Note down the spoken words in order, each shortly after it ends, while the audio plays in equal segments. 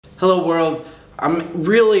Hello world. I'm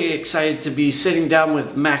really excited to be sitting down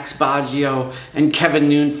with Max Baggio and Kevin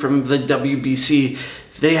Noone from the WBC.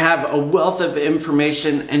 They have a wealth of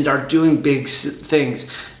information and are doing big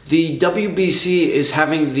things. The WBC is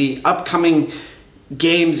having the upcoming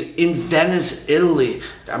games in Venice, Italy.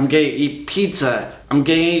 I'm gonna eat pizza, I'm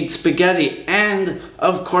gonna eat spaghetti, and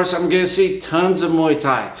of course I'm gonna see tons of Muay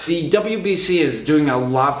Thai. The WBC is doing a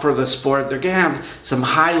lot for the sport. They're gonna have some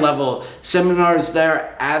high level seminars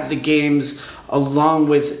there at the games, along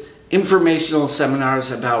with informational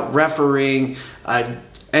seminars about refereeing, and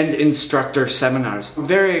instructor seminars. I'm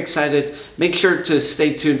very excited. Make sure to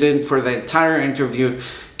stay tuned in for the entire interview.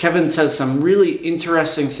 Kevin says some really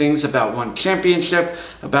interesting things about One Championship,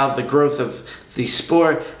 about the growth of the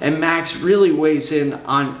sport, and Max really weighs in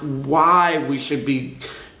on why we should be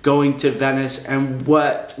going to Venice and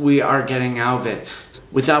what we are getting out of it.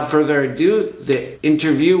 Without further ado, the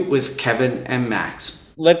interview with Kevin and Max.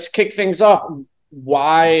 Let's kick things off.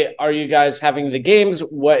 Why are you guys having the games?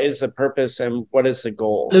 What is the purpose and what is the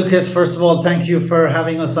goal? Lucas, first of all, thank you for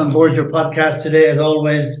having us on board your podcast today, as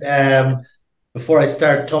always. Before I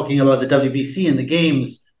start talking about the WBC and the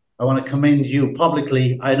games, I want to commend you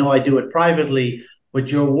publicly. I know I do it privately, but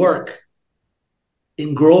your work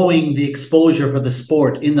in growing the exposure for the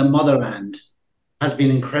sport in the motherland has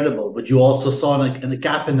been incredible. But you also saw a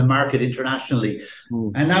gap in the market internationally,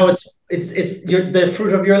 and now it's the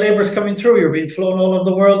fruit of your labors coming through. You're being flown all over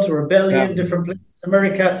the world to Rebellion, different places,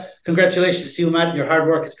 America. Congratulations to you, Matt. Your hard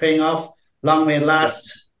work is paying off. Long may it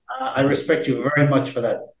last. I respect you very much for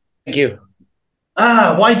that. Thank you.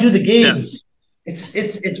 Why do the games? Yeah.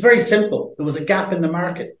 It's very simple. There was a gap in the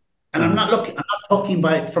market, and I'm not talking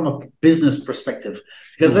about it from a business perspective,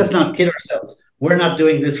 because let's not kid ourselves. We're not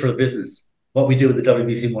doing this for the business. What we do with the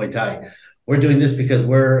WBC Muay Thai, we're doing this because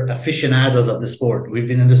we're aficionados of the sport. We've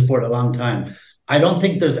been in the sport a long time. I don't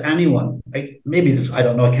think there's anyone. I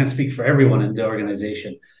don't know. I can't speak for everyone in the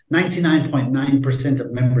organization. 99.9%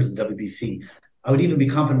 of members of the WBC. I would even be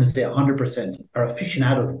confident to say 100% are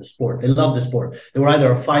aficionados of the sport. They love the sport. They were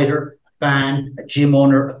either a fighter, a fan, a gym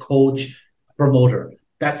owner, a coach, a promoter.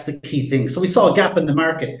 That's the key thing. So we saw a gap in the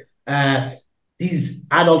market. These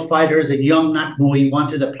adult fighters and young Muay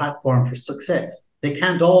wanted a platform for success. They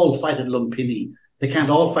can't all fight at Lumpini. They can't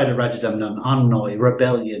all fight at Rajadamnern, Onnoy,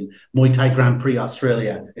 Rebellion, Muay Thai Grand Prix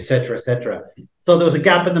Australia, etc., etc. So there was a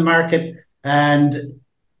gap in the market, and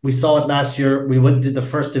we saw it last year. We did the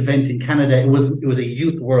first event in Canada. It was a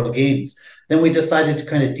youth World Games. Then we decided to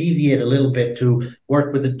kind of deviate a little bit to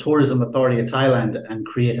work with the Tourism Authority of Thailand and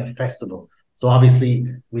create a festival. So obviously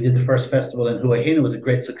we did the first festival in Hua Hin. It was a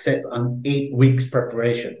great success on 8 weeks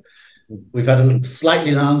preparation. We've had a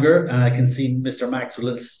slightly longer, and I can see Mr. Max with a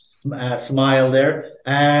little smile there.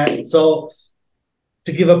 So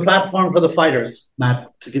to give a platform for the fighters,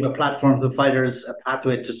 Matt, to give a platform for the fighters, a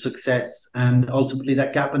pathway to success. And ultimately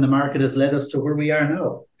that gap in the market has led us to where we are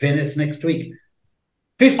now. Venice next week.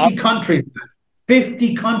 50 countries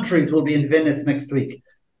will be in Venice next week.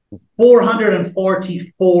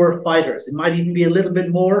 444 fighters. It might even be a little bit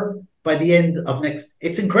more by the end of next.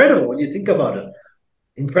 It's incredible when you think about it.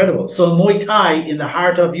 Incredible. So Muay Thai in the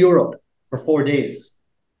heart of Europe for 4 days.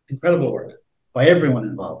 Incredible work by everyone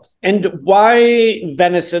involved. And why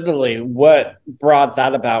Venice, Italy? What brought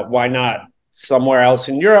that about? Why not somewhere else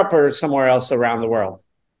in Europe or somewhere else around the world?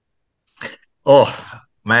 Oh,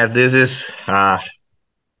 Matt, this is a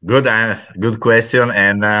good question.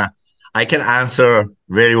 And I can answer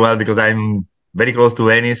very well because I'm very close to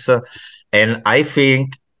Venice. And I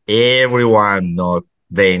think everyone knows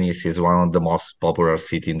Venice is one of the most popular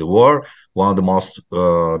cities in the world, one of the most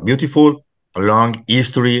beautiful, a long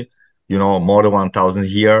history, more than 1,000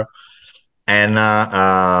 years. And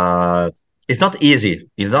it's not easy.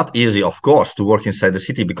 It's not easy, of course, to work inside the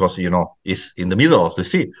city because, it's in the middle of the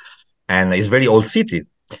sea and it's very old city.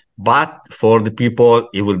 But for the people,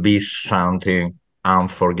 it will be something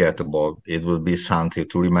unforgettable. It will be something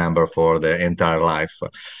to remember for the entire life.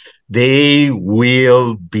 They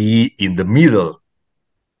will be in the middle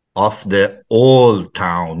of the old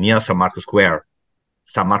town near San Marco Square.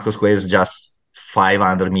 San Marco Square is just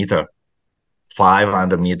 500 meters.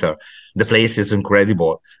 500 meters. The place is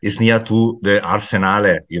incredible. It's near to the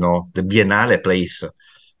Arsenale, the Biennale place.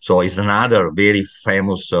 So it's another very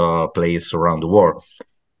famous place around the world.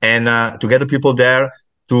 And to get the people there,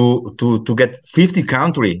 to get 50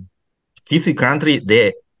 country,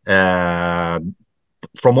 they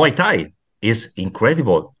from Muay Thai is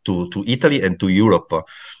incredible to Italy and to Europe.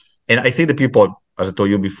 And I think the people, as I told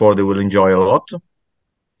you before, they will enjoy a lot.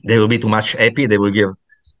 They will be too much happy. They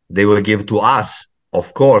will give to us,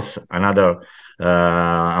 of course, another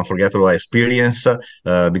unforgettable experience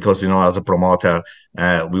because, as a promoter,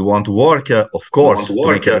 we want to work, of course, to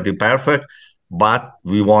make everything perfect, but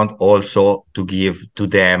we want also to give to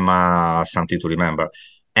them something to remember.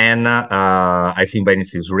 And I think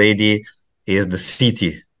Venice is ready. Is the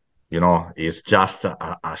city, is just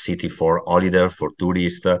a city for holiday, for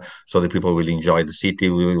tourists. So the people will enjoy the city.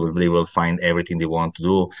 They will find everything they want to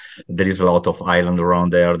do. There is a lot of island around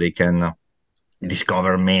there. They can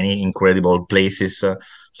discover many incredible places.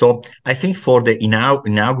 So I think for the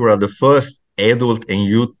inaugural, the first adult and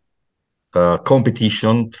youth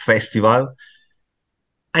competition festival,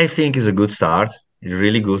 I think is a good start. A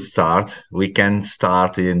really good start. We can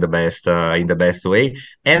start in the best way.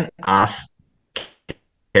 And as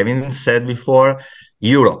Kevin said before,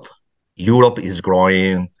 Europe. Europe is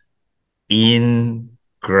growing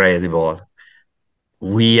incredible.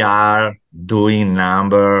 We are doing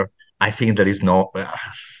number. I think there is no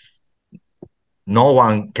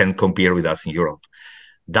one can compare with us in Europe.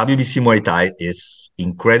 WBC Muay Thai is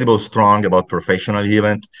incredible strong about professional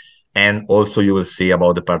event, and also you will see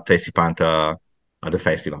about the participant at the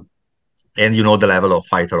festival. And the level of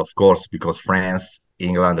fighter, of course, because France,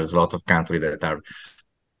 England, there's a lot of countries that are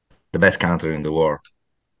the best country in the world.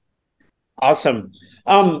 Awesome.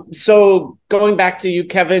 So going back to you,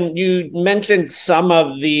 Kevin, you mentioned some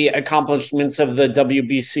of the accomplishments of the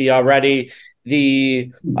WBC already.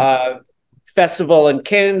 The festival in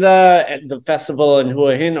Canada, and the festival in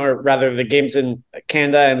Hua Hin, or rather the games in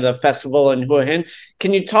Canada and the festival in Hua Hin.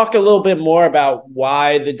 Can you talk a little bit more about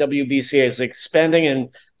why the WBC is expanding and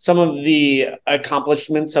some of the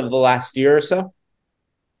accomplishments of the last year or so?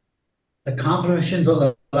 Accomplishments of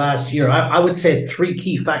the last year, I would say three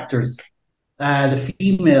key factors. The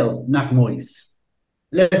female Nakmuis.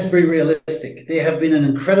 Let's be realistic. They have been an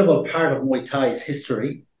incredible part of Muay Thai's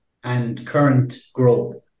history and current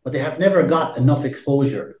growth, but they have never got enough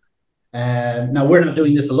exposure. Now, we're not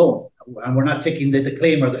doing this alone, and we're not taking the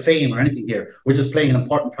claim or the fame or anything here. We're just playing an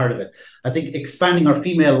important part of it. I think expanding our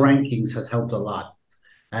female rankings has helped a lot.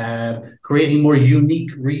 Creating more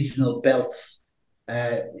unique regional belts,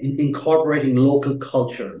 incorporating local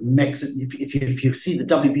culture. If you see the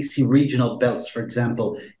WBC regional belts, for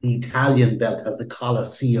example, the Italian belt has the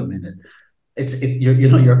Colosseum in it.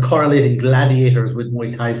 You're correlating gladiators with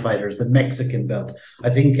Muay Thai fighters. The Mexican belt, I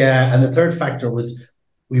think, and the third factor was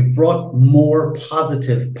we've brought more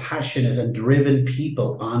positive, passionate, and driven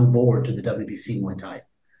people on board to the WBC Muay Thai.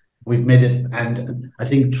 We've made it, and I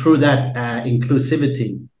think through that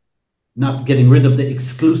inclusivity, not getting rid of the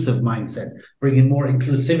exclusive mindset, bringing more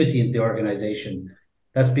inclusivity into the organization.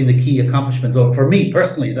 That's been the key accomplishment. So for me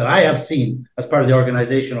personally, that I have seen as part of the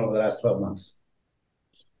organization over the last 12 months.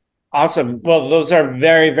 Awesome. Well, those are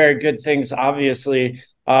very, very good things, obviously,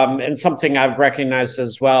 and something I've recognized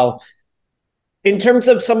as well. In terms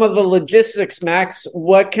of some of the logistics, Max,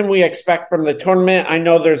 what can we expect from the tournament? I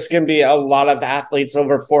know there's going to be a lot of athletes,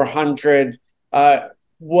 over 400.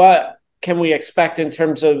 What can we expect in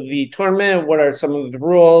terms of the tournament? What are some of the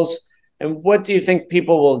rules? And what do you think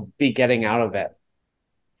people will be getting out of it?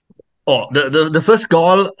 Oh, the first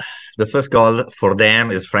goal for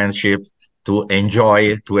them is friendship, to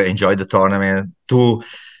enjoy the tournament, to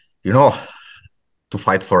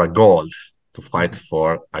fight for a goal,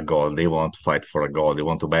 They want to fight for a goal. They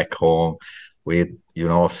want to back home with,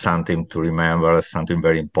 something to remember, something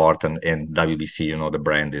very important. And WBC, the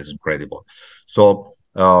brand is incredible. So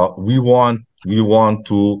we want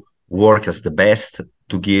to work as the best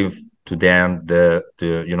to give to them the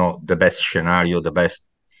best scenario, the best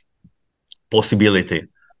possibility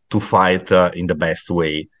to fight in the best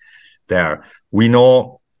way there. We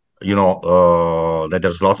know, that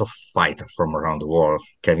there's a lot of fighters from around the world.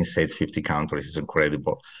 Kevin said 50 countries is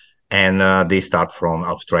incredible. And they start from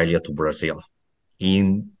Australia to Brazil.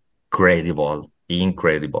 Incredible.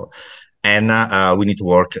 And we need to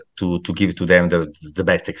work to give to them the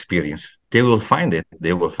best experience. They will find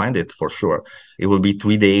it for sure. It will be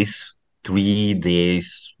 3 days,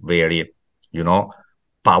 very,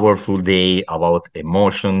 powerful day about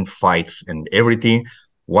emotion, fights, and everything.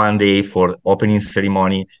 1 day for opening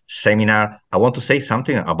ceremony, seminar. I want to say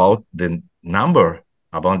something about the number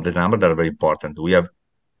that are very important. We have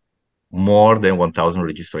more than 1,000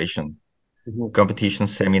 registration, competition,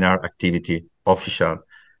 seminar, activity, official.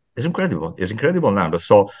 It's incredible. It's incredible number.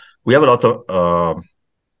 So we have a lot of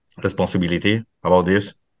responsibility about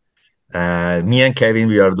this. Me and Kevin,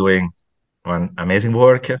 we are doing an amazing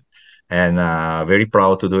work, and very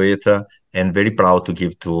proud to do it, and very proud to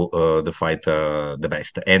give to the fight the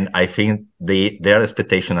best. And I think their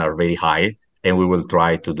expectations are very high, and we will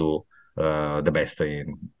try to do the best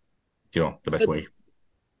in the best way.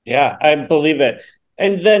 Yeah, I believe it.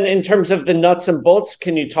 And then in terms of the nuts and bolts,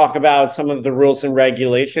 can you talk about some of the rules and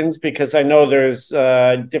regulations? Because I know there's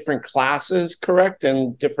different classes, correct?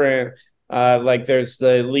 And different, like there's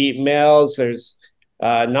the elite males, there's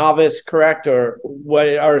novice, correct? Or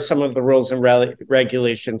what are some of the rules and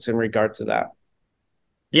regulations in regard to that?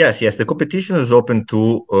 Yes, yes. The competition is open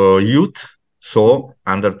to youth, so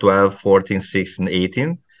under 12, 14, 16,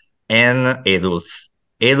 18, and adults.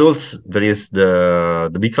 Adults, there is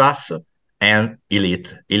the B class and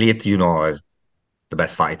elite. Elite, is the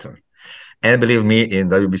best fighter. And believe me, in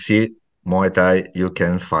WBC Muay Thai, you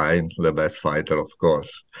can find the best fighter, of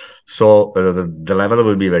course. So the level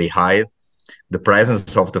will be very high. The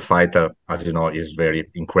presence of the fighter, as you know, is very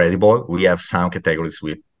incredible. We have some categories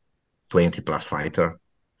with 20 plus fighter,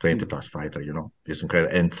 20 plus fighter, it's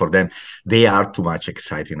incredible. And for them, they are too much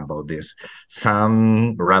exciting about this.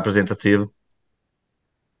 Some representative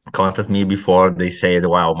contact me before they said,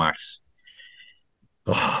 wow, Max,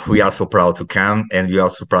 we are so proud to come, and we are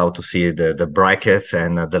so proud to see the brackets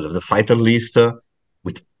and the fighter list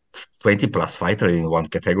with 20 plus fighter in one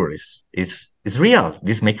categories. It's real.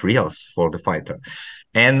 This make reals for the fighter.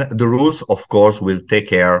 And the rules, of course, will take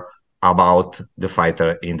care about the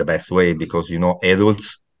fighter in the best way because,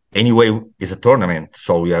 adults anyway is a tournament.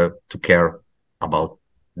 So we have to care about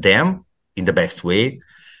them in the best way.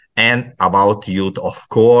 And about youth, of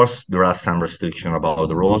course, there are some restrictions about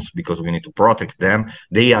the rules because we need to protect them.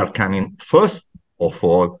 They are coming first of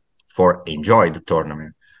all for enjoy the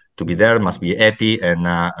tournament. To be there must be happy, and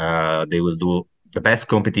they will do the best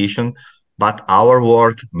competition. But our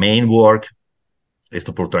work, main work, is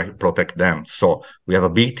to protect them. So we have a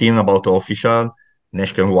big team about official.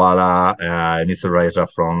 Neshkenwala, Mr. Reza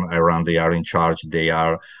from Iran, they are in charge. They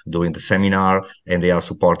are doing the seminar and they are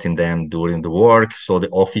supporting them during the work. So the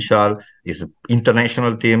official is an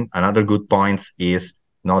international team. Another good point is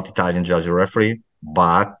not Italian judge or referee,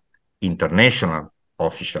 but international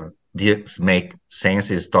official. This make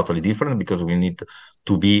sense is totally different because we need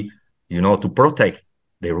to be, to protect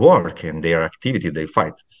their work and their activity, they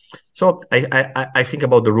fight. So I think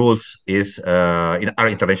about the rules is in our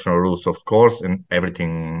international rules, of course, and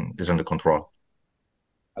everything is under control.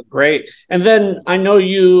 Great. And then I know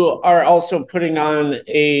you are also putting on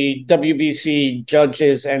a WBC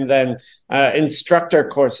judges and then instructor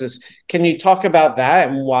courses. Can you talk about that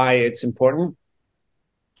and why it's important?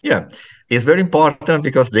 Yeah, it's very important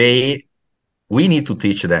because we need to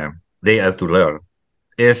teach them. They have to learn.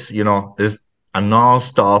 It's a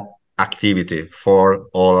non-stop activity for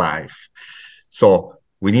all life. So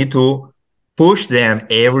we need to push them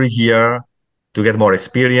every year to get more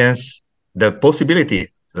experience. The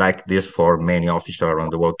possibility like this for many officials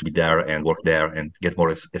around the world to be there and work there and get more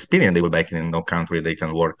experience. They will back in no country. They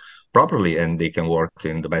can work properly and they can work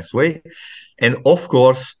in the best way. And of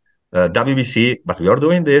course, WBC, but we are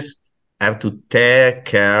doing this, have to take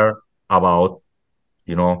care about,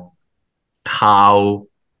 how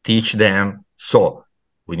teach them. So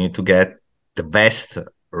we need to get the best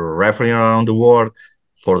referee around the world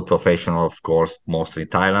for the professional, of course, mostly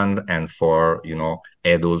Thailand, and for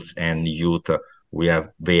adults and youth. We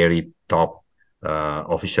have very top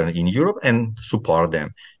official in Europe and support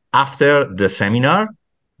them. After the seminar,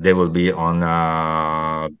 they will be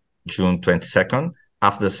on June 22nd.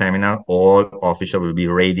 After the seminar, all officials will be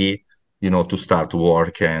ready, to start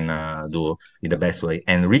work and do in the best way.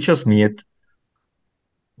 And Richard Smith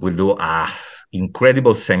will do a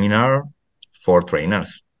incredible seminar for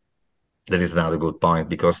trainers. That is another good point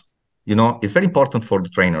because it's very important for the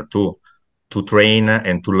trainer to train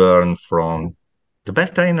and to learn from the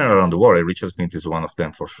best trainer around the world. Richard Smith is one of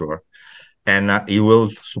them for sure, and he will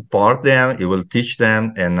support them, he will teach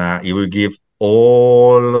them, and he will give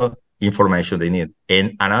all information they need.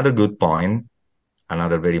 And another good point,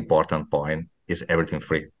 another very important point, is everything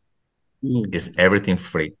free. Is everything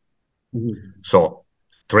free. So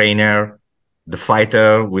trainer, the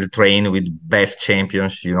fighter will train with best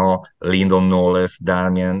champions, Lyndon Knowles,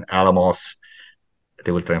 Damian, Alamos.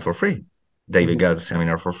 They will train for free. They will get the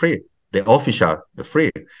seminar for free. The official, the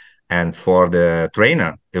free. And for the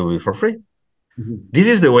trainer, it will be for free. This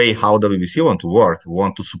is the way how WBC want to work. We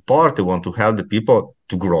want to support, we want to help the people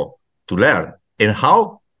to grow, to learn. And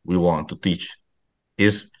how we want to teach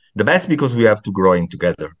is the best because we have to grow in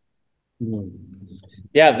together.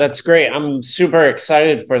 Yeah, that's great. I'm super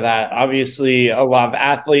excited for that. Obviously, a lot of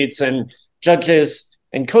athletes and judges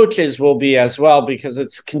and coaches will be as well because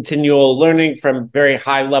it's continual learning from very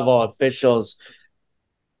high level officials.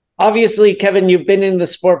 Obviously, Kevin, you've been in the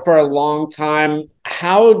sport for a long time.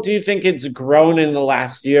 How do you think it's grown in the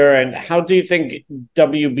last year? And how do you think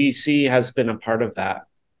WBC has been a part of that?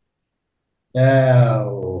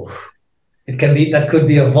 Oh, that could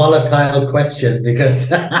be a volatile question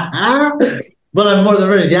because, well, I'm more than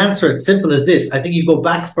ready to answer it. Simple as this. I think you go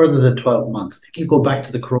back further than 12 months. I think you go back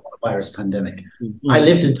to the coronavirus pandemic. I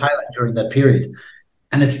lived in Thailand during that period.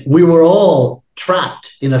 And if we were all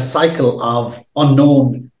trapped in a cycle of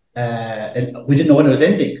unknown, and we didn't know when it was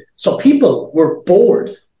ending. So people were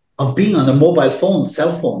bored of being on their mobile phones,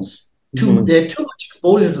 cell phones. They had too much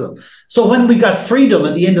exposure to them. So when we got freedom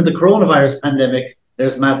at the end of the coronavirus pandemic,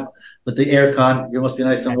 there's Matt with the aircon. You must be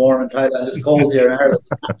nice and warm in Thailand. It's cold here in Ireland.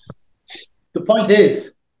 The point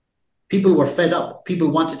is, people were fed up. People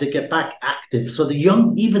wanted to get back active. So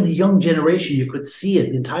even the young generation, you could see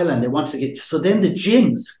it in Thailand. They wanted to get. So then the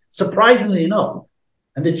gyms, surprisingly enough,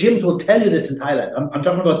 and the gyms will tell you this in Thailand. I'm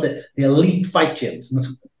talking about the elite fight gyms.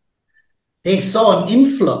 They saw an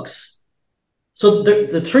influx. So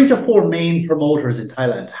the 3 to 4 main promoters in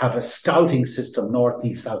Thailand have a scouting system, north,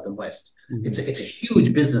 east, south, and west. It's a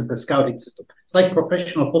huge business, the scouting system. It's like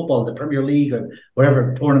professional football, the Premier League or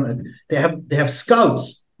whatever tournament. They have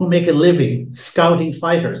scouts who make a living scouting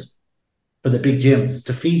fighters for the big gyms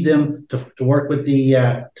to feed them, to work with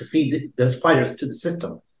to feed the fighters to the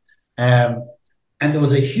system. And there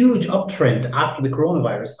was a huge uptrend after the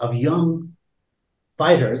coronavirus of young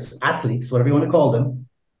fighters, athletes, whatever you want to call them,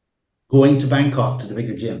 going to Bangkok to the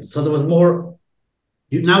bigger gyms. So there was more.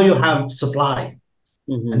 Now you have supply.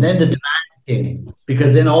 And then the demand came in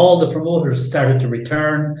because then all the promoters started to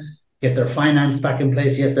return, get their finance back in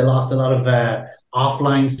place. Yes, they lost a lot of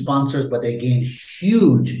offline sponsors, but they gained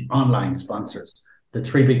huge online sponsors. The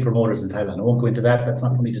 3 big promoters in Thailand. I won't go into that. That's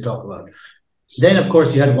not for me to talk about. Then, of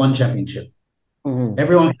course, you had one championship.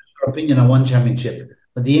 Everyone has their opinion on one championship.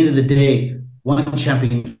 But at the end of the day, one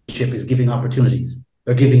championship is giving opportunities.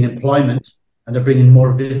 They're giving employment and they're bringing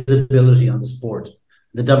more visibility on the sport.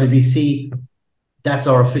 The WBC, that's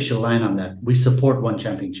our official line on that. We support one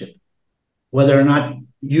championship. Whether or not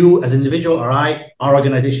you as an individual or our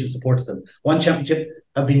organization supports them. One championship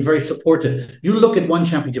have been very supportive. You look at one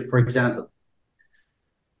championship, for example.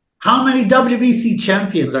 How many WBC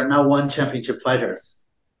champions are now one championship fighters?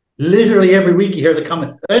 Literally every week you hear the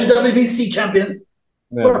comment, WBC champion.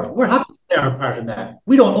 Yeah. We're happy to play our part in that.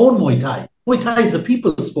 We don't own Muay Thai. Muay Thai is a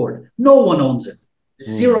people's sport. No one owns it.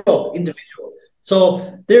 Zero individual.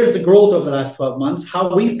 So there's the growth over the last 12 months.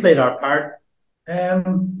 How we've played our part.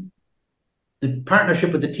 The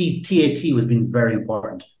partnership with the TAT has been very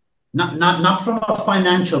important. Not from a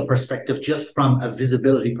financial perspective, just from a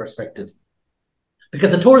visibility perspective.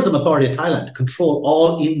 Because the Tourism Authority of Thailand control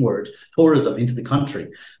all inward tourism into the country.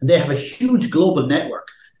 And they have a huge global network.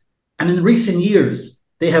 And in recent years,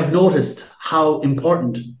 they have noticed how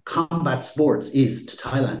important combat sports is to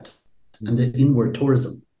Thailand and the inward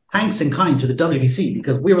tourism. Thanks in kind to the WBC,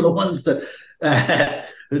 because we were the ones that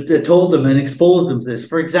told them and exposed them to this.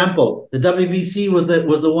 For example, the WBC was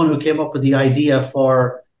the one who came up with the idea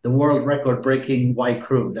for the world record-breaking white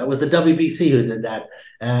crew. That was the WBC who did that.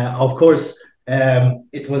 Of course,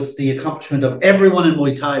 it was the accomplishment of everyone in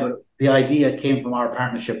Muay Thai, but the idea came from our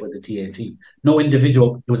partnership with the TAT. No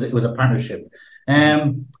individual, it was a partnership.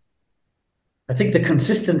 I think the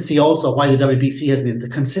consistency also, why the WBC has been, the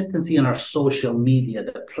consistency in our social media,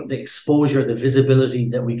 the exposure, the visibility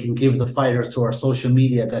that we can give the fighters to our social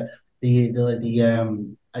media, that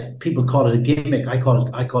people call it a gimmick. I call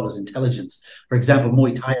it intelligence. For example,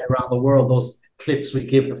 Muay Thai around the world, those clips we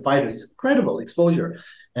give the fighters, incredible exposure.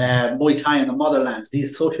 Muay Thai in the motherland,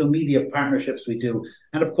 these social media partnerships we do.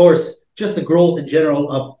 And of course, just the growth in general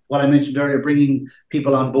of what I mentioned earlier, bringing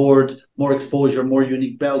people on board, more exposure, more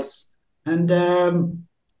unique belts. And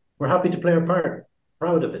we're happy to play our part,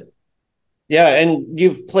 proud of it. Yeah, and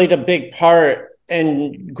you've played a big part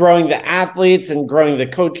in growing the athletes and growing the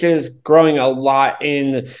coaches, growing a lot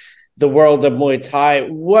in the world of Muay Thai.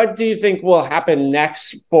 What do you think will happen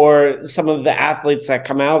next for some of the athletes that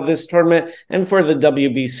come out of this tournament and for the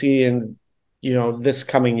WBC in, this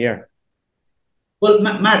coming year? Well,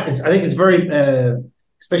 Matt, I think it's very,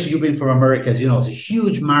 especially you being from America, as you know, it's a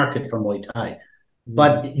huge market for Muay Thai.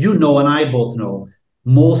 But and I both know,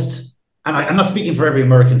 most, and I'm not speaking for every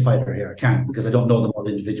American fighter here, I can't, because I don't know them all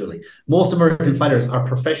individually. Most American fighters are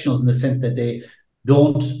professionals in the sense that they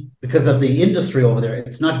don't, because of the industry over there,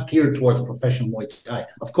 it's not geared towards professional Muay Thai.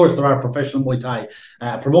 Of course, there are professional Muay Thai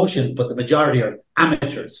promotions, but the majority are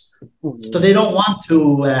amateurs. So they don't want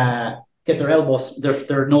to get their elbows,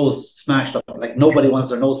 their nose smashed up. Like nobody wants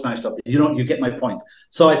their nose smashed up. You get my point.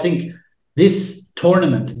 So I think this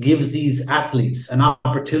tournament gives these athletes an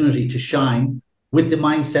opportunity to shine with the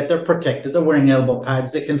mindset they're protected, they're wearing elbow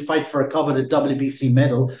pads, they can fight for a coveted WBC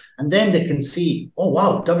medal, and then they can see, oh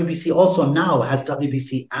wow, WBC also now has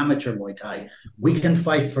WBC amateur Muay Thai. We can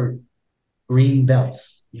fight for green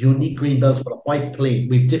belts, unique green belts with a white plate.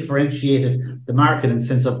 We've differentiated the market in the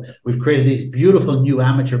sense of we've created these beautiful new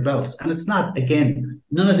amateur belts. And it's not, again,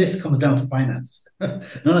 none of this comes down to finance.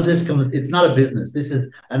 It's not a business. This is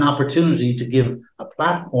an opportunity to give a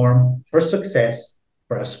platform for success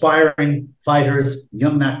for aspiring fighters,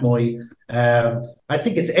 young Nat Muay. I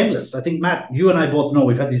think it's endless. I think, Matt, you and I both know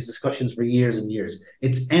we've had these discussions for years and years.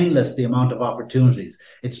 It's endless, the amount of opportunities.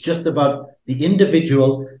 It's just about the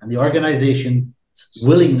individual and the organization's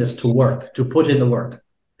willingness to work, to put in the work,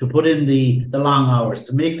 to put in the long hours,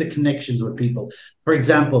 to make the connections with people. For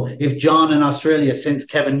example, if John in Australia sends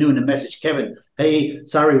Kevin Noone a message, Kevin, hey,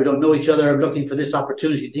 sorry, we don't know each other. I'm looking for this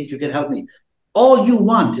opportunity. Think you can help me? All you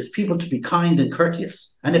want is people to be kind and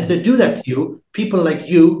courteous. And if they do that to you, people like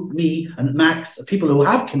you, me, and Max, people who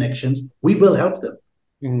have connections, we will help them.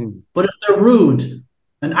 Mm-hmm. But if they're rude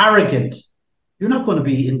and arrogant, you're not going to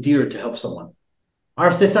be endeared to help someone. Or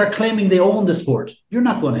if they start claiming they own the sport, you're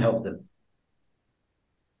not going to help them.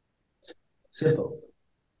 Simple.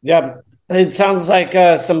 Yeah, it sounds like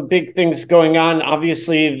some big things going on.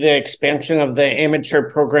 Obviously, the expansion of the amateur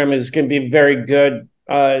program is going to be very good.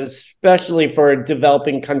 Especially for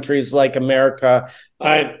developing countries like America.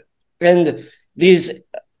 And these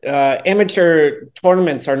amateur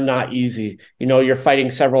tournaments are not easy. You know, you're fighting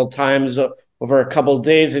several times over a couple of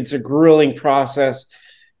days. It's a grueling process,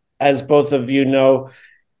 as both of you know.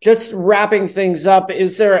 Just wrapping things up,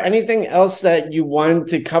 is there anything else that you wanted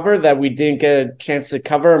to cover that we didn't get a chance to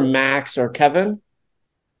cover, Max or Kevin?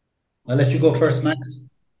 I'll let you go first, Max.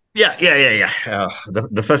 Yeah.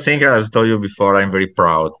 The first thing, as I told you before, I'm very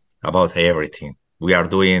proud about everything we are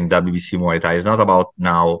doing. WBC Muay Thai is not about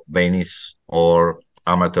now Venice or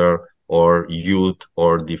amateur or youth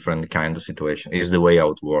or different kind of situation. It's the way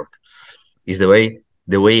how to work. It's the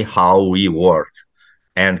way how we work.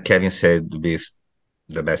 And Kevin said this,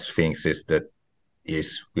 the best things is that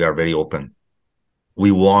we are very open.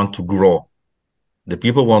 We want to grow. The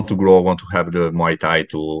people want to grow, want to have the Muay Thai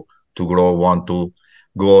to grow, want to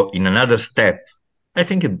go in another step. I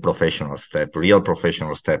think in professional step, real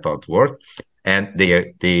professional step out to work, and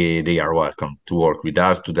they are welcome to work with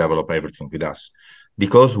us, to develop everything with us,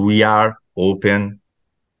 because we are open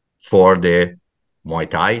for the Muay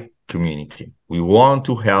Thai community. We want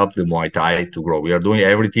to help the Muay Thai to grow. We are doing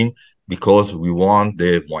everything because we want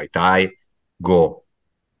the Muay Thai go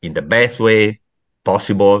in the best way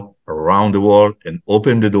possible around the world and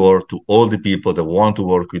open the door to all the people that want to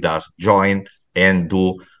work with us, join and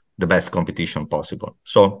do the best competition possible.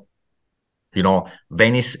 So, you know,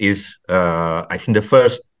 Venice is, I think, the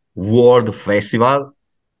first world festival,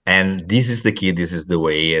 and this is the key, this is the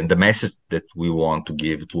way, and the message that we want to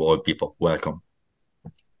give to all people. Welcome.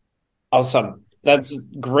 Awesome. That's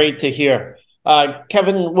great to hear.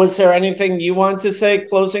 Kevin, was there anything you want to say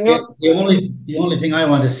closing up? The only thing I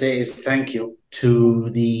want to say is thank you to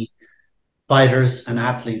the fighters and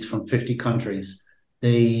athletes from 50 countries,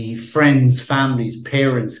 the friends, families,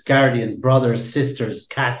 parents, guardians, brothers, sisters,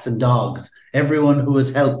 cats and dogs, everyone who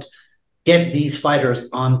has helped get these fighters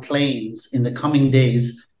on planes in the coming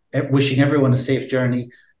days, wishing everyone a safe journey.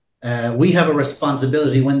 We have a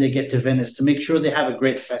responsibility when they get to Venice to make sure they have a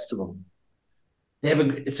great festival.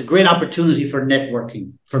 It's a great opportunity for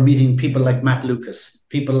networking, for meeting people like Matt Lucas,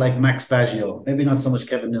 people like Max Baggio, maybe not so much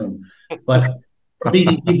Kevin Noone, but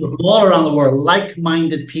meeting people from all around the world,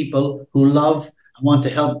 like-minded people who love and want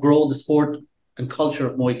to help grow the sport and culture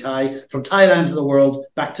of Muay Thai from Thailand to the world,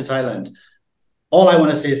 back to Thailand. All I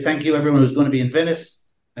want to say is thank you, everyone who's going to be in Venice,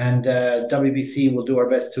 and WBC will do our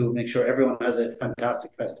best to make sure everyone has a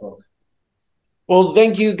fantastic festival. Well,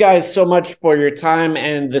 thank you guys so much for your time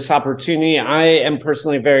and this opportunity. I am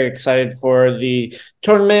personally very excited for the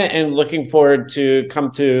tournament and looking forward to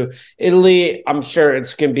come to Italy. I'm sure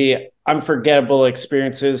it's going to be unforgettable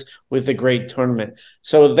experiences with a great tournament.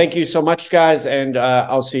 So thank you so much, guys, and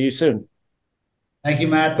I'll see you soon. Thank you,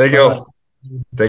 Matt. Thank you.